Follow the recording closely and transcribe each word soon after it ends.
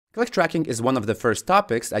Click tracking is one of the first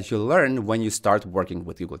topics that you'll learn when you start working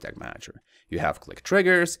with Google Tag Manager. You have click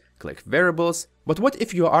triggers, click variables, but what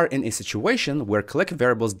if you are in a situation where click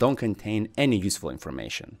variables don't contain any useful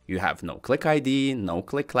information? You have no click ID, no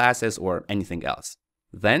click classes, or anything else.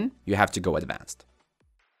 Then you have to go advanced.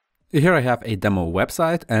 Here I have a demo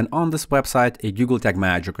website, and on this website, a Google Tag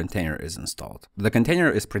Manager container is installed. The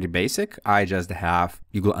container is pretty basic. I just have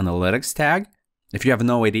Google Analytics tag. If you have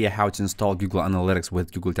no idea how to install Google Analytics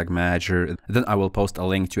with Google Tag Manager, then I will post a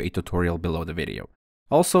link to a tutorial below the video.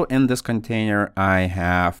 Also in this container, I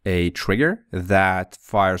have a trigger that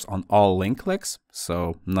fires on all link clicks,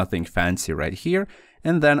 so nothing fancy right here.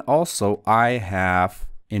 And then also I have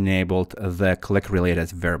enabled the click related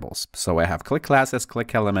variables. So I have click classes,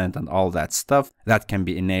 click element, and all that stuff that can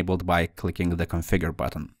be enabled by clicking the configure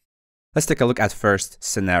button. Let's take a look at first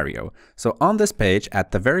scenario. So on this page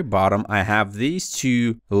at the very bottom, I have these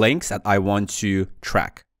two links that I want to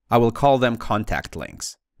track. I will call them contact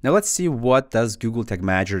links. Now let's see what does Google Tag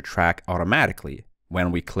Manager track automatically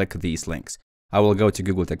when we click these links. I will go to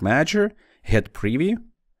Google Tag Manager, hit preview,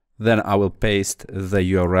 then I will paste the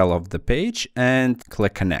URL of the page and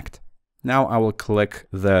click connect. Now I will click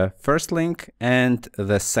the first link and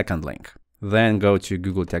the second link. Then go to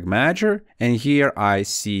Google Tag Manager, and here I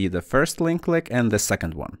see the first link click and the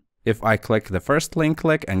second one. If I click the first link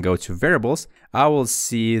click and go to variables, I will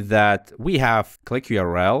see that we have click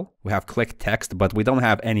URL, we have click text, but we don't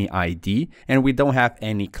have any ID and we don't have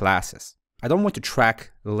any classes. I don't want to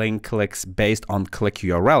track link clicks based on click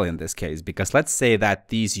URL in this case, because let's say that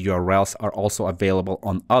these URLs are also available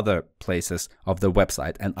on other places of the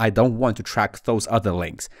website, and I don't want to track those other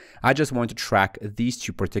links. I just want to track these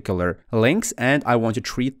two particular links, and I want to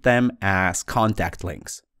treat them as contact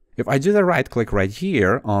links. If I do the right click right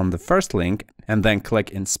here on the first link and then click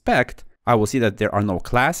inspect, I will see that there are no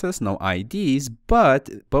classes, no IDs, but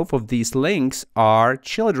both of these links are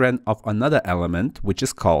children of another element, which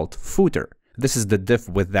is called footer. This is the div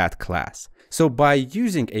with that class. So by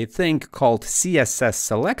using a thing called CSS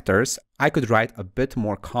selectors, I could write a bit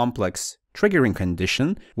more complex triggering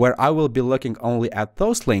condition where I will be looking only at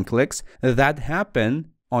those link clicks that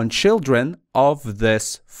happen on children of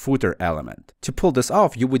this footer element. To pull this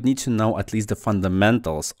off, you would need to know at least the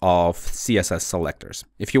fundamentals of CSS selectors.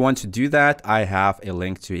 If you want to do that, I have a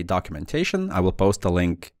link to a documentation. I will post a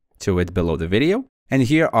link to it below the video. And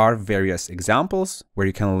here are various examples where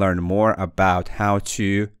you can learn more about how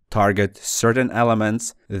to target certain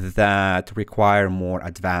elements that require more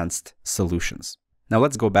advanced solutions. Now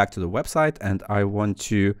let's go back to the website, and I want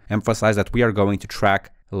to emphasize that we are going to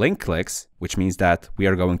track link clicks, which means that we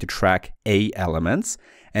are going to track A elements,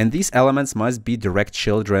 and these elements must be direct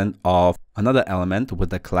children of another element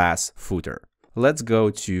with the class footer. Let's go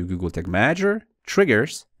to Google Tag Manager,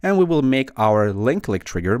 triggers, and we will make our link click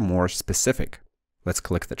trigger more specific. Let's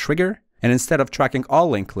click the trigger, and instead of tracking all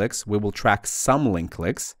link clicks, we will track some link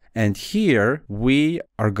clicks. And here we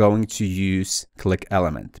are going to use click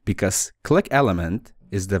element, because click element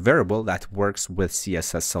is the variable that works with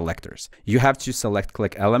CSS selectors. You have to select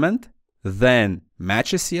click element, then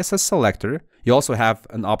match a CSS selector. You also have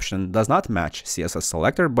an option does not match CSS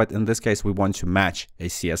selector, but in this case, we want to match a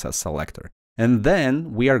CSS selector. And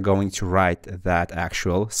then we are going to write that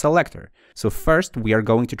actual selector. So first we are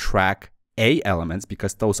going to track A elements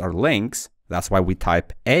because those are links. That's why we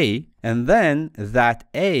type A. And then that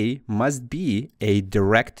A must be a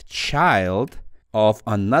direct child of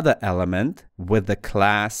another element with the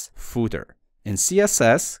class footer. In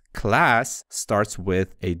CSS, class starts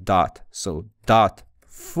with a dot. So dot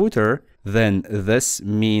footer, then this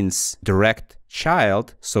means direct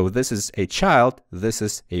child. So this is a child, this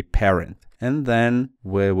is a parent. And then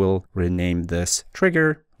we will rename this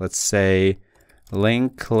trigger. Let's say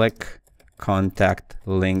link click contact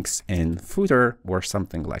links in footer or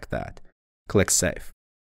something like that. Click save.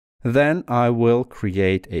 Then I will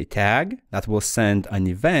create a tag that will send an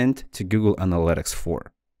event to Google Analytics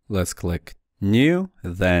 4. Let's click new,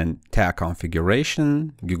 then tag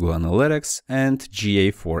configuration, Google Analytics, and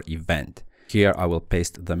GA4 event. Here I will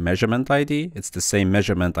paste the measurement ID. It's the same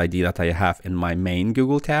measurement ID that I have in my main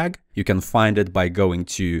Google tag. You can find it by going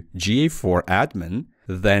to GA4 admin,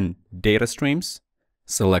 then data streams,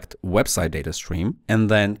 select website data stream, and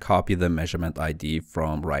then copy the measurement ID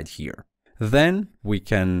from right here. Then we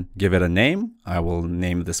can give it a name. I will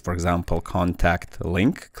name this, for example, contact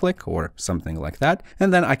link click or something like that.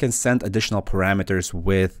 And then I can send additional parameters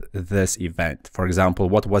with this event. For example,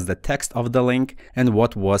 what was the text of the link and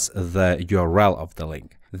what was the URL of the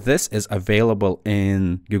link. This is available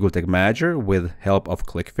in Google Tag Manager with help of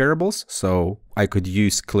click variables. So I could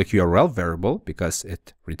use click URL variable because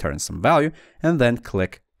it returns some value, and then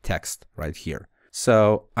click text right here.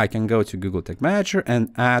 So I can go to Google Tag Manager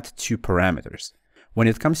and add 2 parameters. When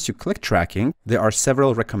it comes to click tracking, there are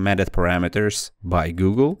several recommended parameters by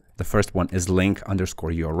Google. The first one is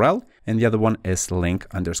link_URL, and the other one is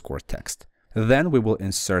link_text. Then we will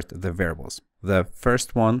insert the variables. The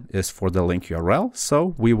first one is for the link URL,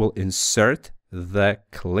 so we will insert the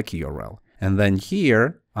click URL. And then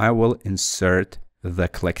here, I will insert the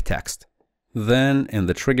click text. Then in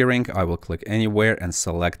the triggering, I will click anywhere and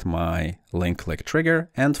select my link click trigger.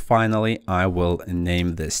 And finally, I will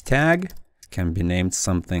name this tag. Can be named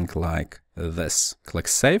something like this. Click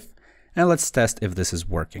save, and let's test if this is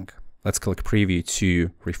working. Let's click preview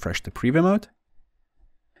to refresh the preview mode.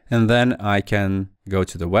 And then I can go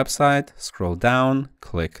to the website, scroll down,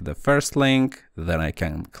 click the first link, then I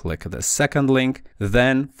can click the second link.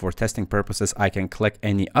 Then for testing purposes, I can click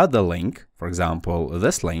any other link, for example,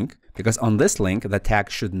 this link, because on this link, the tag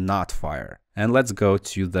should not fire. And let's go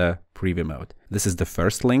to the preview mode. This is the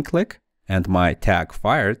first link click, and my tag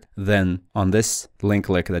fired. Then on this link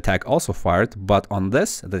click, the tag also fired, but on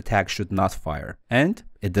this, the tag should not fire. And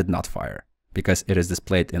it did not fire because it is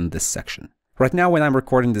displayed in this section. Right now, when I'm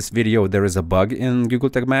recording this video, there is a bug in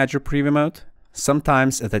Google Tag Manager preview mode.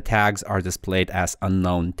 Sometimes the tags are displayed as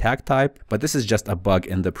unknown tag type, but this is just a bug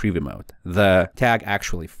in the preview mode. The tag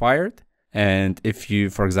actually fired. And if you,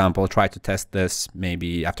 for example, try to test this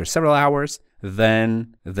maybe after several hours,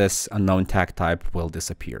 then this unknown tag type will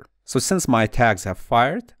disappear. So since my tags have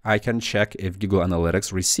fired, I can check if Google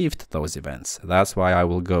Analytics received those events. That's why I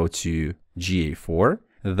will go to GA4,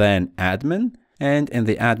 then admin, and in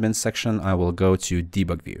the admin section, I will go to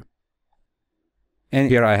debug view. And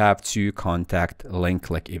here I have 2 contact link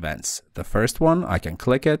click events. The first one, I can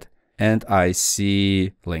click it and I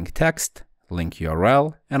see link text, link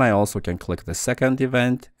URL, and I also can click the second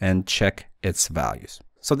event and check its values.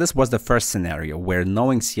 So this was the first scenario where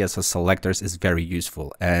knowing CSS selectors is very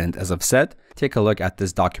useful. And as I've said, take a look at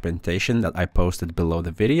this documentation that I posted below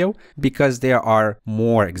the video, because there are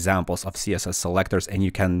more examples of CSS selectors and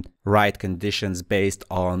you can write conditions based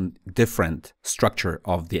on different structure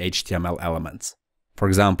of the HTML elements. For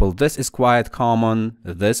example, this is quite common,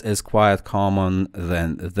 this is quite common,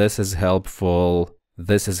 then this is helpful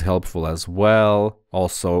as well.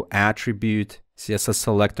 Also attribute CSS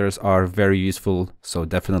selectors are very useful, so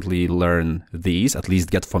definitely learn these, at least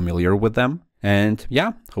get familiar with them. And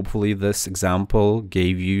yeah, hopefully this example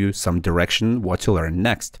gave you some direction what to learn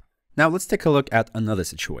next. Now let's take a look at another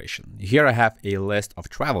situation. Here I have a list of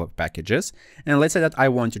travel packages, and let's say that I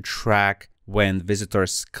want to track when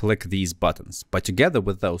visitors click these buttons. But together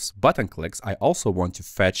with those button clicks, I also want to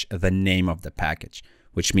fetch the name of the package,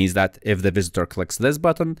 which means that if the visitor clicks this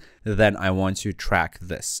button, then I want to track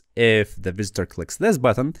this. If the visitor clicks this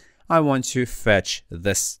button, I want to fetch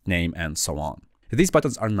this name and so on. These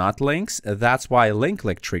buttons are not links. That's why link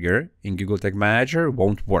click trigger in Google Tag Manager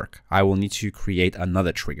won't work. I will need to create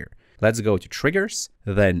another trigger. Let's go to triggers,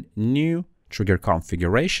 then new, trigger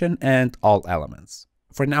configuration, and all elements.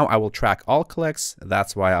 For now, I will track all clicks.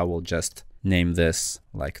 That's why I will just name this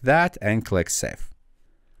like that and click save.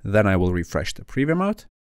 Then I will refresh the preview mode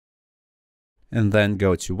and then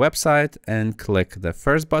go to website and click the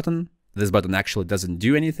first button. This button actually doesn't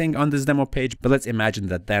do anything on this demo page, but let's imagine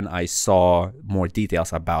that then I saw more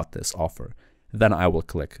details about this offer. Then I will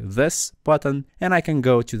click this button and I can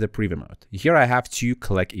go to the preview mode. Here I have 2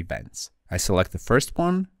 click events. I select the first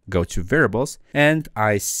one, go to variables, and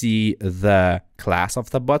I see the class of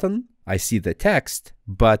the button. I see the text,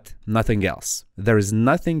 but nothing else. There is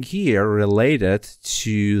nothing here related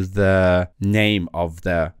to the name of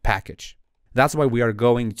the package. That's why we are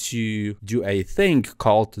going to do a thing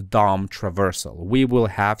called DOM traversal. We will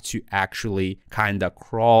have to actually kind of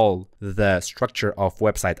crawl the structure of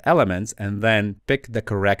website elements and then pick the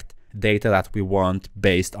correct data that we want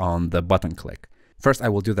based on the button click. First, I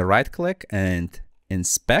will do the right click and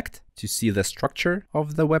inspect to see the structure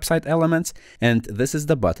of the website elements. And this is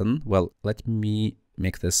the button. Well, let me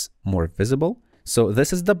make this more visible. So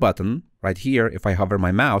this is the button right here. If I hover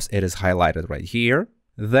my mouse, it is highlighted right here.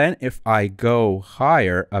 Then if I go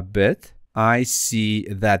higher a bit, I see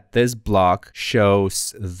that this block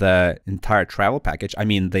shows the entire travel package. I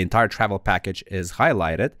mean, the entire travel package is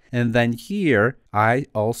highlighted. And then here, I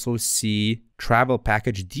also see travel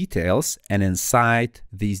package details. And inside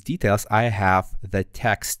these details, I have the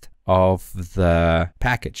text of the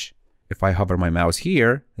package. If I hover my mouse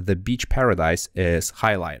here, the beach paradise is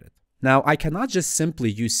highlighted. Now, I cannot just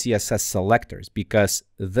simply use CSS selectors because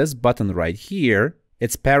this button right here,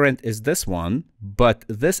 its parent is this one, but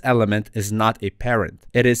this element is not a parent.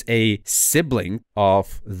 It is a sibling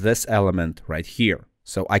of this element right here.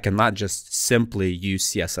 So I cannot just simply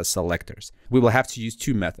use CSS selectors. We will have to use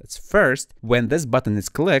two methods. First, when this button is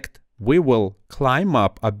clicked, we will climb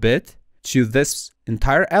up a bit to this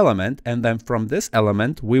entire element, and then from this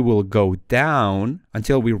element, we will go down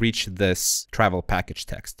until we reach this travel package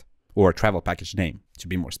text, or travel package name, to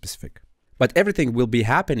be more specific. But everything will be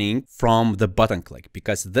happening from the button click,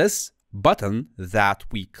 because this button that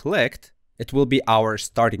we clicked, it will be our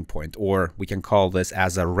starting point, or we can call this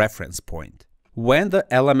as a reference point. When the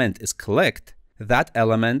element is clicked, that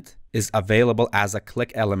element is available as a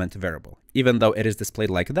click element variable. Even though it is displayed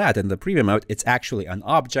like that in the preview mode, it's actually an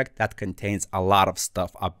object that contains a lot of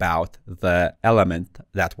stuff about the element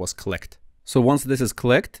that was clicked. So once this is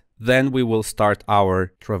clicked, then we will start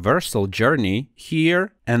our traversal journey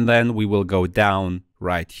here, and then we will go down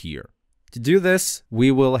right here. To do this, we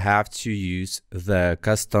will have to use the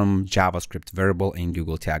custom JavaScript variable in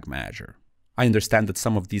Google Tag Manager. I understand that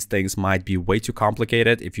some of these things might be way too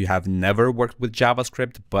complicated if you have never worked with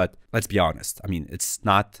JavaScript, but let's be honest. I mean, it's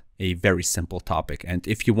not a very simple topic. And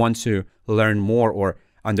if you want to learn more or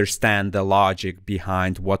understand the logic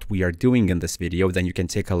behind what we are doing in this video, then you can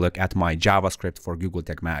take a look at my JavaScript for Google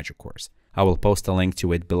Tag Manager course. I will post a link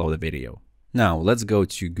to it below the video. Now let's go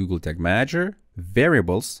to Google Tag Manager,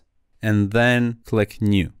 Variables, and then click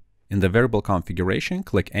New. In the variable configuration,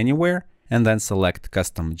 click Anywhere, and then select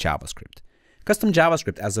Custom JavaScript. Custom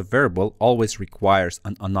JavaScript as a variable always requires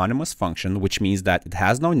an anonymous function, which means that it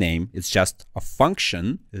has no name. It's just a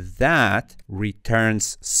function that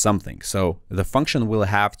returns something. So the function will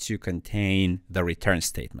have to contain the return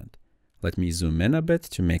statement. Let me zoom in a bit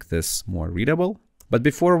to make this more readable. But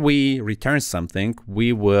before we return something,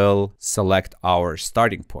 we will select our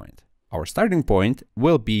starting point. Our starting point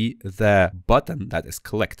will be the button that is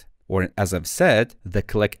clicked, or as I've said, the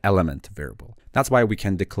click element variable. That's why we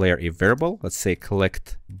can declare a variable, let's say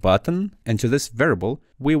clicked button, and to this variable,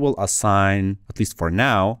 we will assign, at least for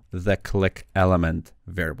now, the click element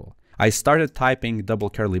variable. I started typing double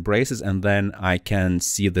curly braces, and then I can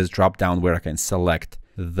see this drop down where I can select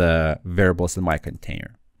the variables in my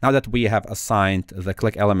container. Now that we have assigned the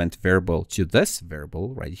click element variable to this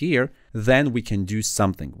variable right here, then we can do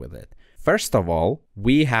something with it. First of all,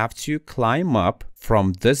 we have to climb up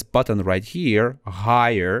from this button right here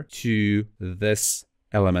higher to this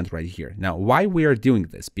element right here. Now, why we are doing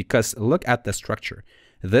this? Because look at the structure.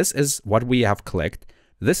 This is what we have clicked.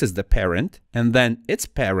 This is the parent, and then its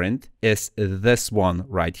parent is this one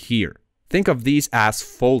right here. Think of these as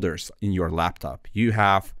folders in your laptop. You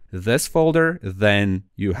have this folder, then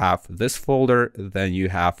you have this folder, then you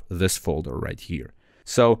have this folder right here.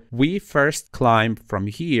 So we first climb from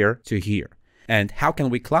here to here. And how can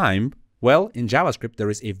we climb? Well, in JavaScript, there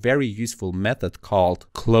is a very useful method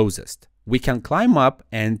called closest. We can climb up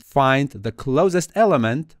and find the closest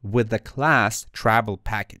element with the class travel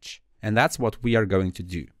package. And that's what we are going to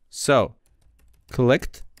do. So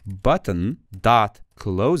clicked button dot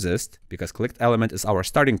closest, because clicked element is our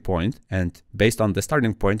starting point, and based on the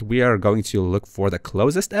starting point we are going to look for the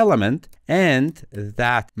closest element, and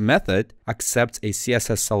that method accepts a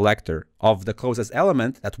CSS selector of the closest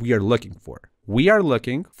element that we are looking for. We are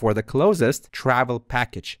looking for the closest travel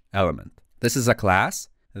package element. This is a class.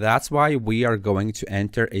 That's why we are going to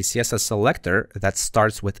enter a CSS selector that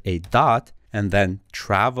starts with a dot and then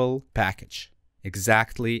travel package,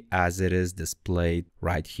 exactly as it is displayed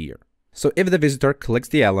right here. So if the visitor clicks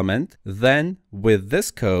the element, then with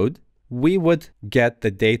this code, we would get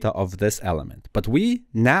the data of this element. But we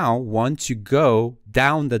now want to go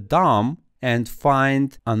down the DOM and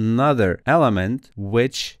find another element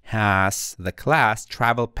which has the class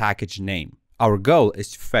travel package name. Our goal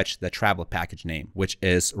is to fetch the travel package name, which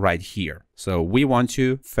is right here. So we want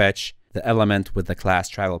to fetch the element with the class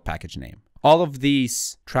travel package name. All of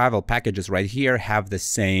these travel packages right here have the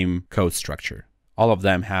same code structure. All of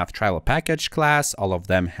them have travel package class, all of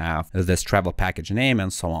them have this travel package name,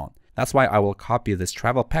 and so on. That's why I will copy this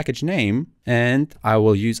travel package name and I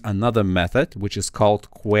will use another method, which is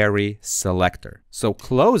called query selector. So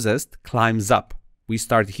closest climbs up. We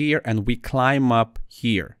start here and we climb up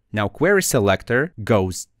here. Now query selector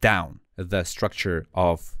goes down the structure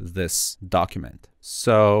of this document.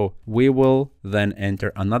 So we will then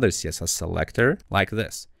enter another CSS selector like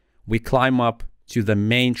this. We climb up to the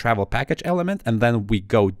main travel package element, and then we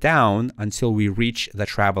go down until we reach the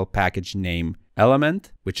travel package name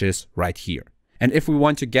element, which is right here. And if we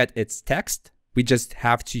want to get its text, we just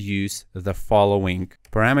have to use the following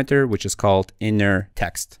parameter, which is called inner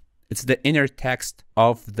text. It's the inner text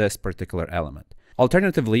of this particular element.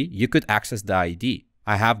 Alternatively, you could access the ID.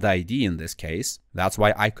 I have the ID in this case. That's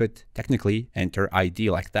why I could technically enter ID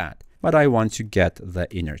like that. But I want to get the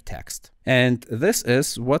inner text. And this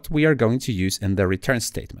is what we are going to use in the return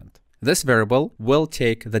statement. This variable will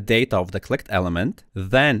take the data of the clicked element,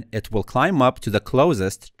 then it will climb up to the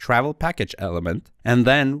closest travel package element, and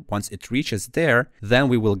then once it reaches there, then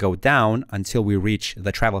we will go down until we reach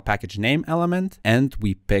the travel package name element and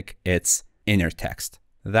we pick its inner text.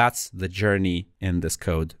 That's the journey in this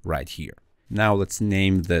code right here. Now let's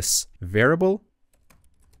name this variable.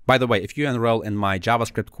 By the way, if you enroll in my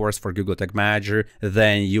JavaScript course for Google Tag Manager,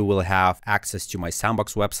 then you will have access to my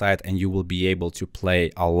sandbox website and you will be able to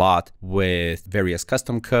play a lot with various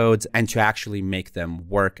custom codes and to actually make them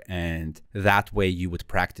work. And that way you would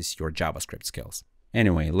practice your JavaScript skills.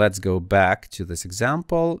 Anyway, let's go back to this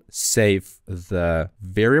example, save the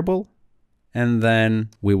variable, and then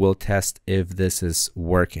we will test if this is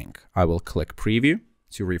working. I will click preview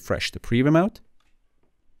to refresh the preview mode.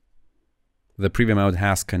 The preview mode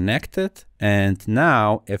has connected, and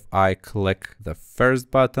now if I click the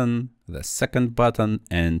first button, the second button,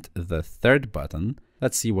 and the third button,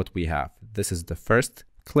 let's see what we have. This is the first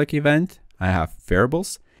click event. I have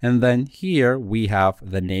variables, and then here we have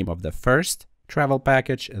the name of the first travel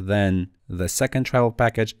package, then the second travel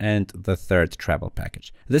package, and the third travel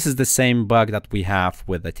package. This is the same bug that we have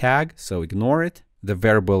with the tag, so ignore it. The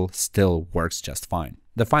variable still works just fine.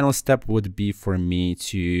 The final step would be for me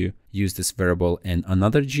to use this variable in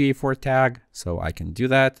another GA4 tag, so I can do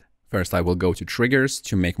that. First, I will go to triggers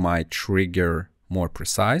to make my trigger more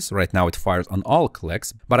precise. Right now it fires on all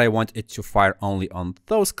clicks, but I want it to fire only on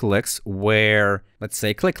those clicks where, let's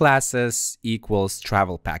say, click classes equals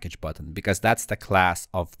travel package button, because that's the class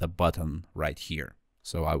of the button right here.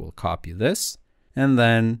 So I will copy this and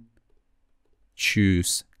then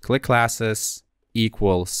choose click classes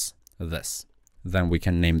equals this. Then we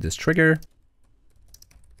can name this trigger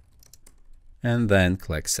and then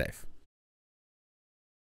click save.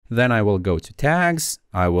 Then I will go to tags.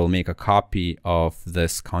 I will make a copy of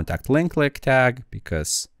this contact link click tag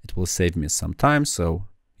because it will save me some time. So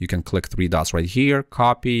you can click three dots right here,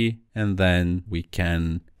 copy, and then we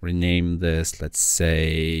can rename this, let's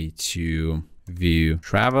say, to view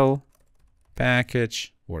travel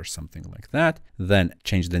package or something like that. Then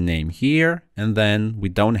change the name here. And then we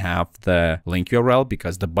don't have the link URL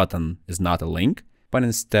because the button is not a link, but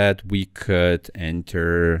instead we could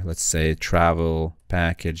enter, let's say, travel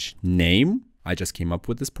package name. I just came up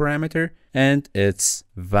with this parameter and its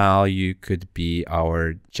value could be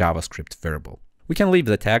our JavaScript variable. We can leave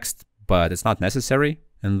the text, but it's not necessary.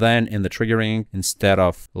 And then in the triggering, instead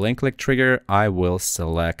of link click trigger, I will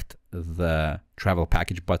select the travel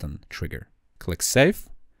package button trigger. Click save.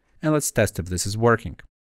 And let's test if this is working.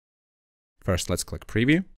 First, let's click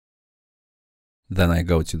preview. Then I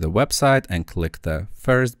go to the website and click the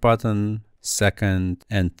first button, second,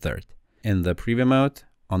 and third. In the preview mode,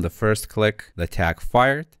 on the first click, the tag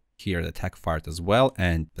fired. Here, the tag fired as well,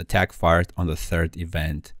 and the tag fired on the third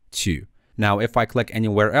event too. Now, if I click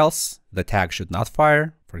anywhere else, the tag should not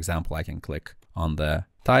fire. For example, I can click on the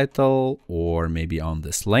title or maybe on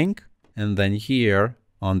this link. And then here,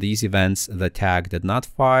 on these events, the tag did not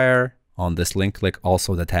fire. On this link click,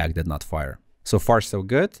 also the tag did not fire. So far, so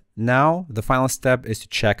good. Now, the final step is to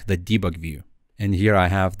check the debug view. And here I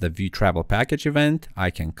have the view travel package event.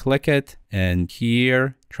 I can click it, and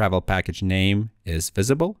here travel package name is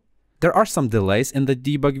visible. There are some delays in the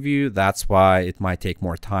debug view. That's why it might take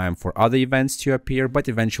more time for other events to appear, but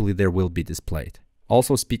eventually there will be displayed.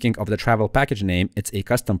 Also, speaking of the travel package name, it's a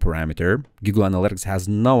custom parameter. Google Analytics has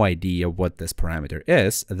no idea what this parameter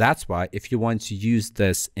is. That's why if you want to use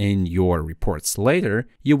this in your reports later,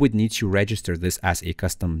 you would need to register this as a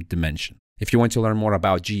custom dimension. If you want to learn more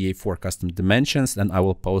about GA4 custom dimensions, then I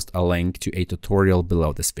will post a link to a tutorial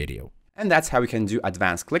below this video. And that's how you can do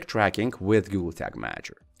advanced click tracking with Google Tag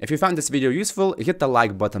Manager. If you found this video useful, hit the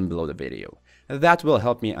like button below the video. That will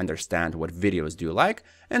help me understand what videos do you like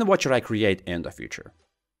and what should I create in the future.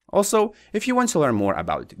 Also, if you want to learn more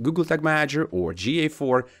about Google Tag Manager or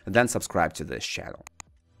GA4, then subscribe to this channel.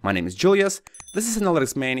 My name is Julius, this is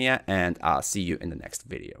Analytics Mania, and I'll see you in the next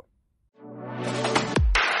video.